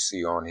can actually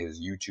see on his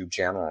YouTube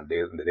channel, on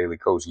the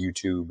DailyKos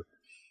YouTube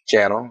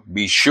channel.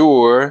 Be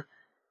sure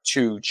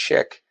to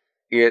check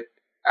it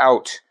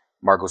out.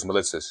 Markos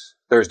Moulitsas,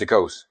 Thursday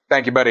Coast.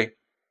 Thank you, buddy.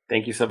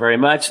 Thank you so very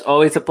much.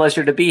 Always a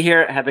pleasure to be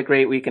here. Have a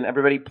great weekend.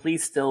 Everybody,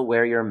 please still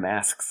wear your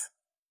masks.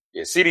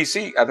 Yeah,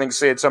 CDC, I think,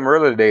 said something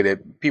earlier today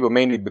that people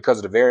may need, because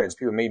of the variants,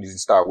 people may need to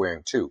start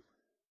wearing two.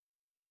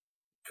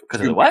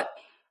 Because of the what?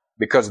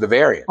 Because of the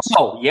variants.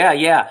 Oh,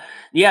 yeah.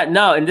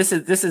 No, and this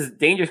is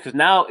dangerous because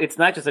now it's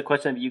not just a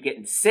question of you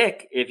getting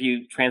sick if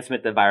you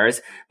transmit the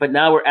virus, but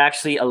now we're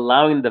actually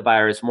allowing the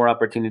virus more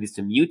opportunities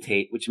to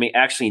mutate, which may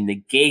actually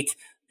negate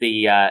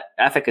the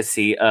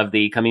efficacy of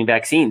the coming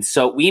vaccines.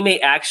 So we may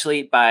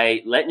actually,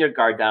 by letting your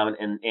guard down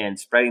and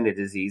spreading the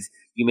disease,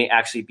 you may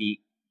actually be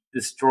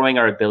destroying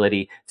our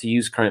ability to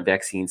use current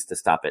vaccines to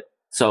stop it.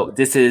 So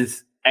this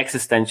is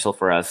existential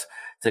for us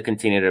to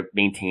continue to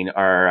maintain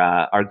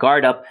our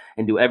guard up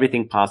and do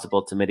everything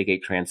possible to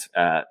mitigate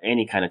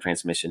any kind of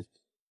transmission.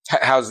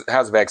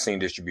 How's vaccine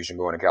distribution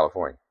going in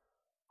California?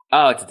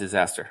 Oh, it's a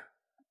disaster.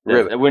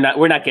 Really? We're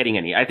not getting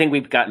any. I think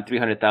we've gotten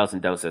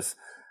 300,000 doses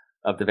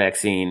of the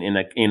vaccine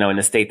in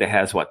a state that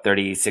has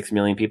 36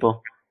 million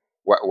people.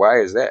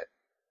 Why is that?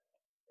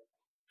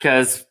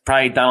 Because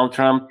probably Donald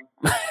Trump.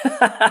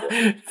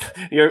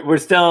 We're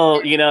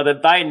still, the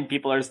Biden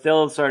people are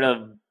still sort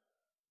of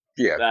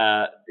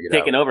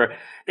taking over.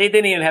 They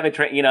didn't even have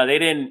they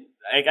didn't.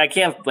 I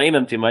can't blame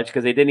them too much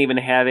because they didn't even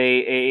have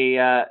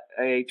a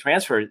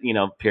transfer,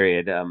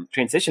 period,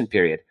 transition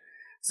period.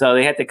 So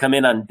they had to come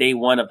in on day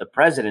one of the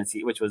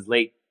presidency, which was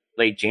late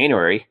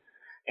January,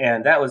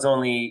 and that was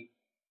only,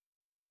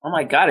 oh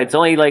my God, it's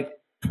only like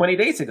 20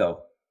 days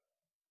ago.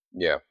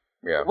 Yeah.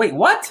 Wait,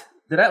 what?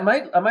 Am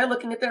I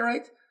looking at that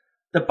right?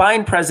 The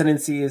Biden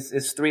presidency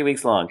is 3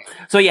 weeks long.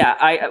 So yeah,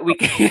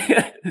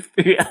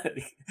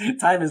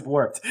 time is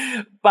warped,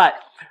 but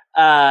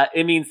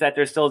it means that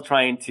they're still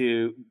trying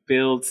to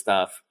build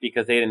stuff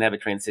because they didn't have a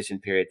transition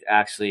period to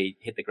actually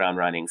hit the ground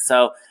running.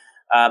 So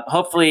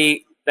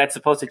hopefully that's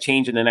supposed to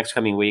change in the next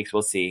coming weeks.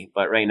 We'll see.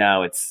 But right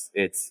now it's.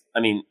 I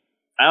mean,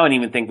 I don't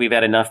even think we've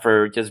had enough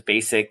for just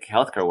basic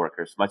healthcare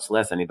workers, much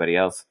less anybody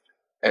else.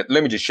 And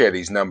let me just share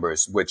these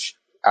numbers, which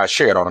I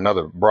shared on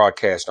another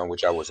broadcast on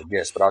which I was a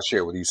guest, but I'll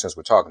share with you since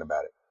we're talking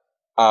about it.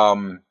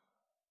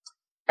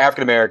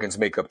 African Americans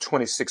make up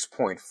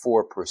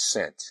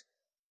 26.4%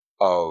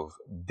 of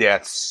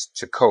deaths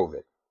to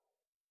COVID,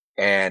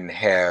 and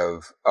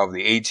have, of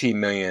the 18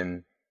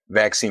 million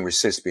vaccine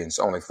recipients,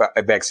 only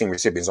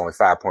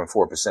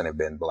 5.4% have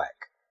been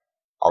Black.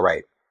 All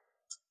right.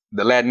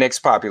 The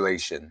Latinx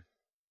population,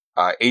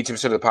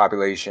 18% of the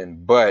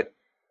population, but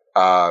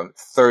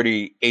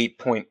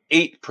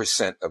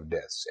 38.8% of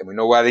deaths. And we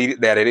know why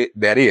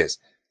that is.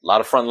 A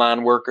lot of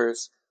frontline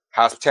workers,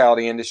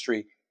 hospitality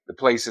industry, the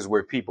places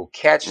where people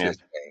catch this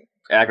thing.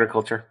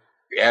 Agriculture.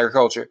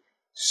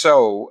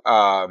 So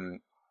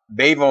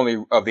they've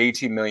only, of the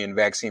 18 million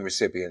vaccine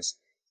recipients,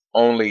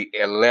 only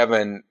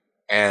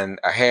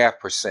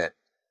 11.5%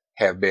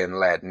 have been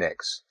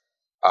Latinx.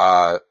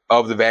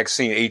 Of the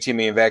 18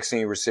 million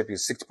vaccine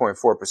recipients,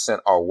 6.4%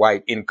 are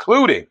white,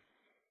 including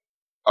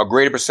a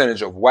greater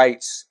percentage of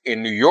whites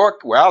in New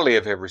York, where I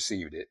live, have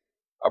received it,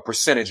 a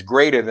percentage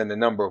greater than the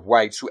number of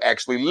whites who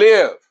actually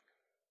live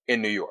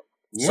in New York.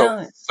 Yeah.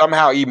 So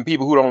somehow even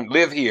people who don't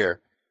live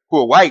here, who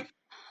are white,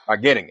 are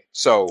getting it.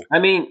 So, I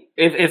mean,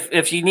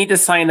 if you need to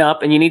sign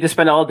up and you need to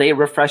spend all day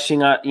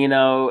refreshing,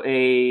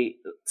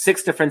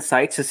 6 different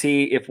sites to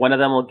see if one of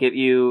them will give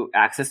you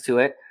access to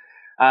it.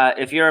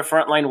 If you're a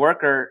frontline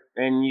worker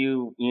and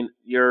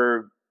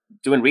you're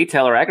doing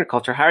retail or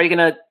agriculture, how are you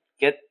going to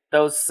get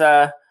those?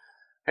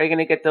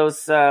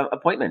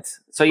 Appointments?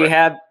 So you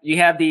have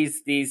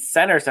these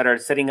centers that are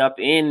setting up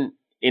in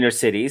inner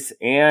cities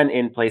and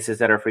in places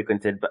that are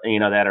frequented,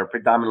 that are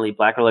predominantly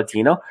Black or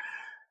Latino,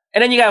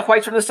 and then you got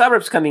whites from the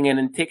suburbs coming in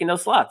and taking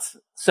those slots.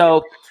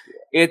 So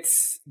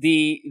it's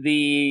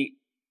the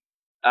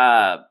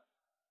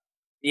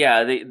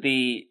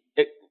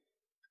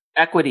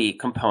equity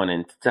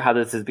component to how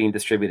this is being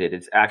distributed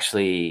is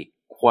actually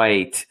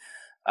quite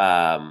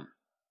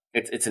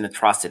it's an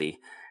atrocity.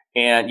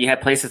 And you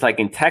have places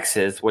like in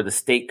Texas where the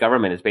state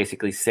government is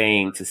basically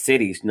saying to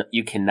cities, no,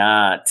 you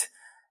cannot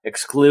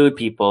exclude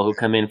people who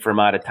come in from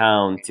out of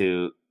town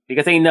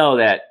because they know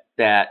that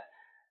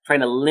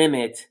trying to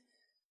limit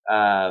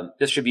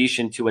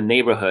distribution to a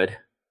neighborhood,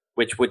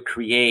 which would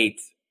create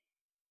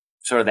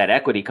sort of that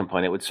equity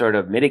component, would sort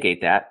of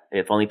mitigate that.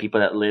 If only people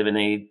that live in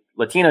a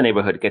Latino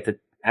neighborhood get to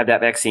have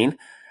that vaccine,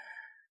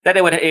 that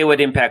it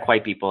would impact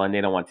white people, and they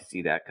don't want to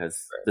see that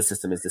because the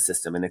system is the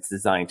system, and it's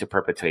designed to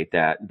perpetuate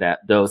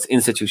those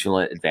institutional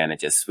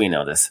advantages. We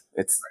know this.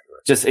 It's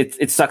just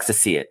it sucks to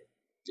see it.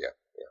 Yeah.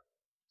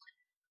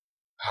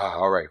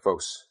 All right,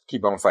 folks,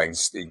 keep on fighting.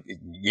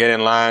 Get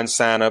in line,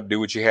 sign up, do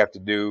what you have to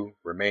do,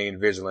 remain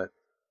vigilant.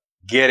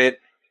 Get it.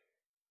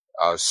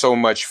 So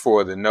much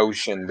for the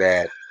notion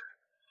that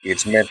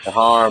it's meant to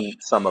harm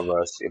some of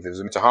us. If it was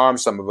meant to harm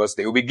some of us,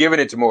 they would be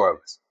giving it to more of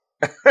us.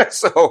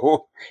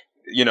 So,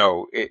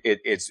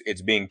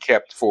 it's being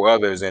kept for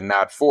others and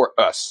not for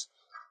us.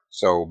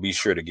 So be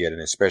sure to get it,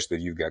 especially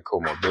if you've got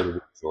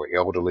comorbidities or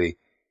elderly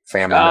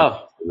family members.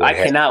 I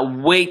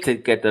cannot wait to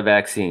get the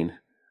vaccine.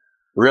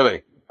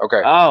 Really?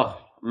 Okay. Oh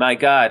my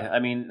God. I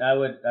mean, I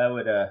would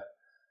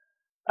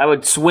I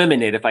would swim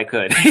in it if I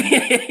could.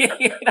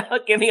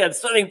 Give me a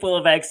swimming pool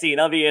of vaccine.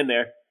 I'll be in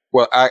there.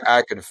 Well,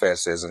 I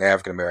confess, as an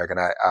African American,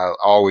 I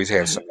always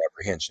have some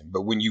apprehension.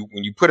 But when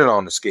you put it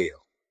on the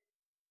scale,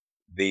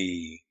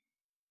 we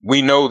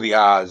know the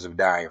odds of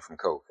dying from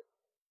COVID.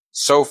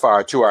 So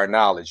far, to our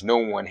knowledge, no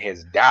one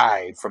has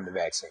died from the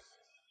vaccine.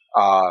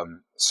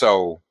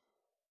 So,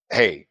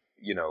 hey,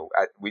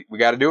 we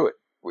got to do it.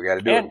 We got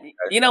to do it.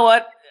 You know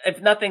what? If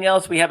nothing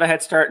else, we have a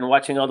head start in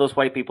watching all those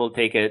white people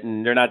take it,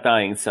 and they're not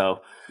dying.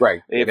 So,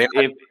 right.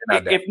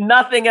 If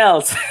nothing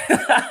else,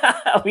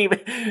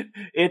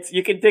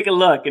 you can take a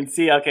look and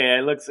see. Okay,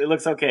 it looks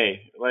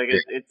okay. Like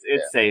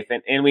it's safe,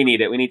 and we need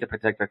it. We need to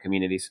protect our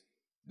communities.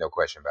 No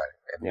question about it,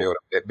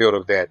 and build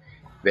up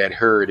that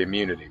herd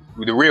immunity.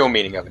 The real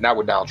meaning of it, not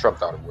what Donald Trump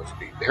thought it was.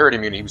 The herd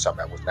immunity he was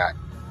talking about was not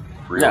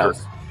real. No.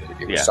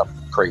 It was something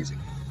crazy.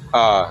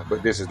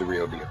 But this is the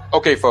real deal.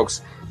 Okay,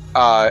 folks.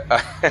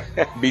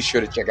 Be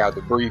sure to check out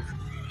the brief.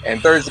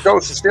 And Thursday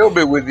Coast will still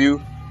be with you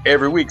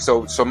every week.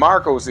 So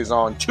Markos is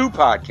on 2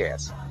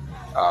 podcasts.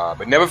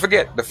 But never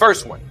forget the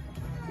first one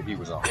that he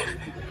was on.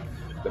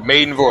 The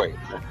maiden voyage.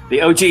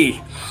 The OG.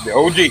 The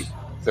OG.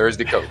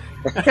 Thursday Coast.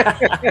 Thank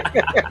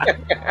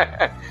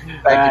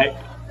you.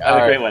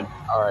 Have a great one.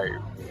 All right.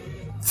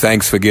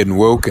 Thanks for getting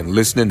woke and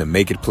listening to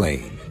Make It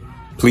Plain.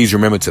 Please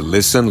remember to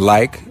listen,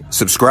 like,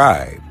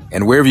 subscribe.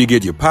 And wherever you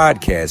get your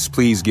podcasts,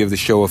 please give the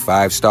show a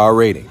 5-star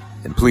rating.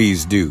 And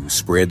please do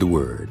spread the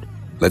word.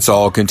 Let's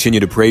all continue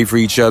to pray for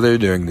each other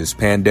during this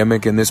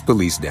pandemic and this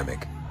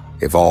police-demic.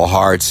 If all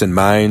hearts and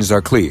minds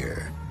are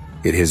clear,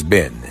 it has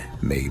been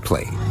made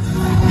plain.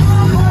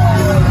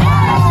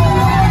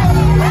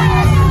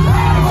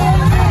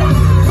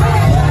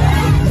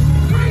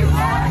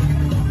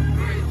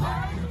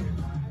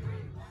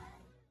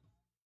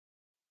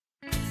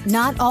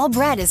 Not all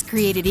bread is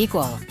created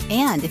equal.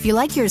 And if you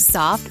like yours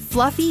soft,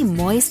 fluffy,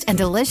 moist, and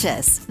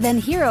delicious, then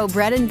Hero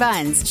Bread and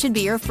Buns should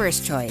be your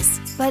first choice.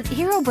 But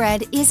Hero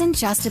Bread isn't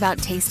just about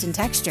taste and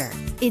texture.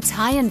 It's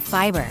high in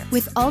fiber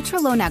with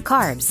ultra-low net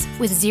carbs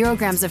with 0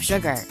 grams of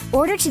sugar.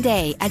 Order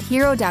today at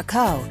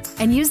hero.co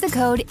and use the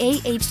code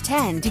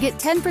AH10 to get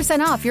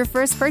 10% off your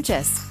first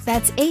purchase.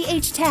 That's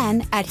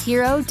AH10 at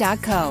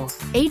hero.co,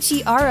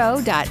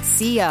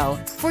 HERO.co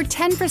for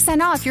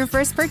 10% off your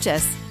first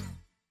purchase.